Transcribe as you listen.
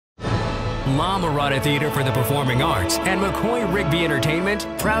La Mirada Theater for the Performing Arts and McCoy Rigby Entertainment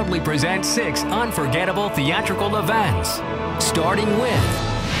proudly present 6 unforgettable theatrical events, starting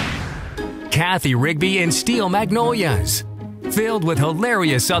with Kathy Rigby in Steel Magnolias. Filled with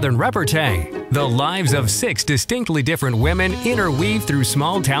hilarious Southern repartee, the lives of 6 distinctly different women interweave through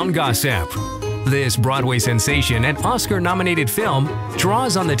small-town gossip. This Broadway sensation and Oscar-nominated film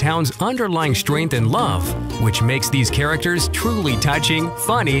draws on the town's underlying strength and love, which makes these characters truly touching,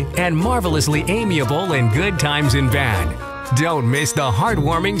 funny, and marvelously amiable in good times and bad. Don't miss the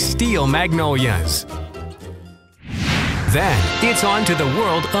heartwarming Steel Magnolias. Then, it's on to the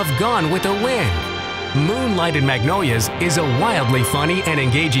world of Gone with the Wind. Moonlighted Magnolias is a wildly funny and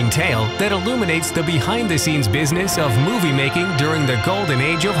engaging tale that illuminates the behind-the-scenes business of movie making during the golden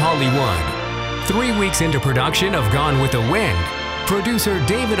age of Hollywood. 3 weeks into production of Gone with the Wind, producer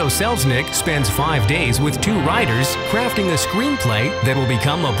David O. Selznick spends 5 days with 2 writers crafting a screenplay that will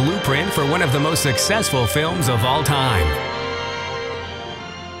become a blueprint for one of the most successful films of all time.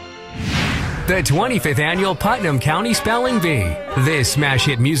 The 25th Annual Putnam County Spelling Bee. This smash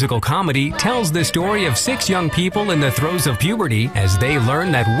hit musical comedy tells the story of 6 young people in the throes of puberty as they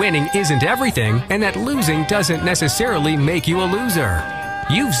learn that winning isn't everything and that losing doesn't necessarily make you a loser.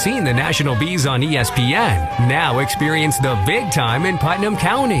 You've seen the National Bees on ESPN. Now experience the big time in Putnam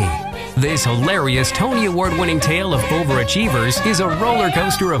County. This hilarious Tony Award-winning tale of overachievers is a roller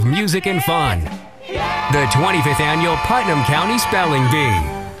coaster of music and fun. The 25th Annual Putnam County Spelling Bee.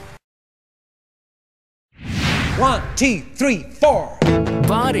 1, 2, 3, 4.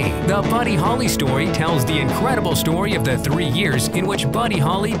 Buddy. The Buddy Holly story tells the incredible story of the 3 years in which Buddy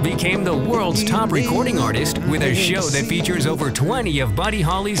Holly became the world's top recording artist with a show that features over 20 of Buddy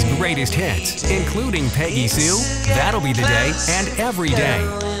Holly's greatest hits, including Peggy Sue, That'll Be the Day, and Every Day.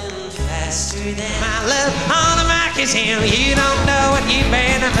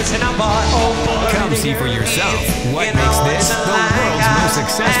 Come see for yourself what makes this the world's most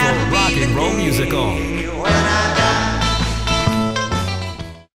successful rock and roll musical.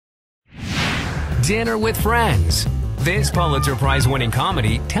 Dinner with Friends. This Pulitzer Prize-winning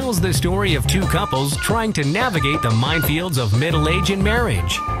comedy tells the story of 2 couples trying to navigate the minefields of middle age and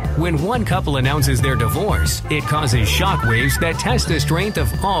marriage. When one couple announces their divorce, it causes shockwaves that test the strength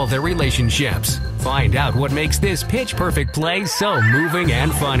of all their relationships. Find out what makes this pitch-perfect play so moving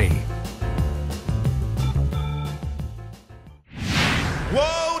and funny.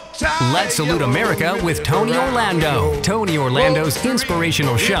 Let's salute America with Tony Orlando. Tony Orlando's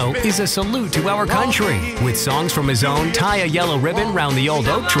inspirational show is a salute to our country. With songs from his own Tie a Yellow Ribbon Round the Old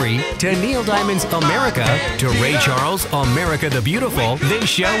Oak Tree, to Neil Diamond's America, to Ray Charles' America the Beautiful, this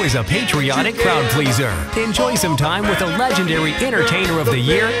show is a patriotic crowd pleaser. Enjoy some time with the legendary Entertainer of the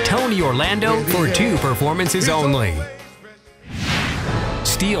Year, Tony Orlando, for 2 performances only.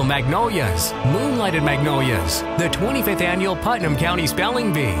 Steel Magnolias, Moonlighted Magnolias, the 25th Annual Putnam County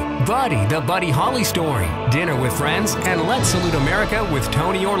Spelling Bee, Buddy, the Buddy Holly Story, Dinner with Friends, and Let's Salute America with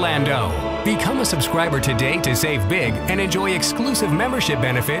Tony Orlando. Become a subscriber today to save big and enjoy exclusive membership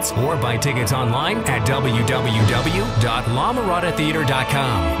benefits, or buy tickets online at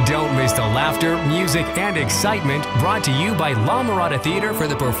www.lamiradatheater.com. Don't miss the laughter, music, and excitement brought to you by La Mirada Theater for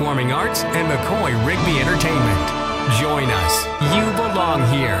the Performing Arts and McCoy Rigby Entertainment. Join us. You belong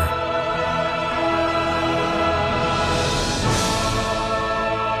here.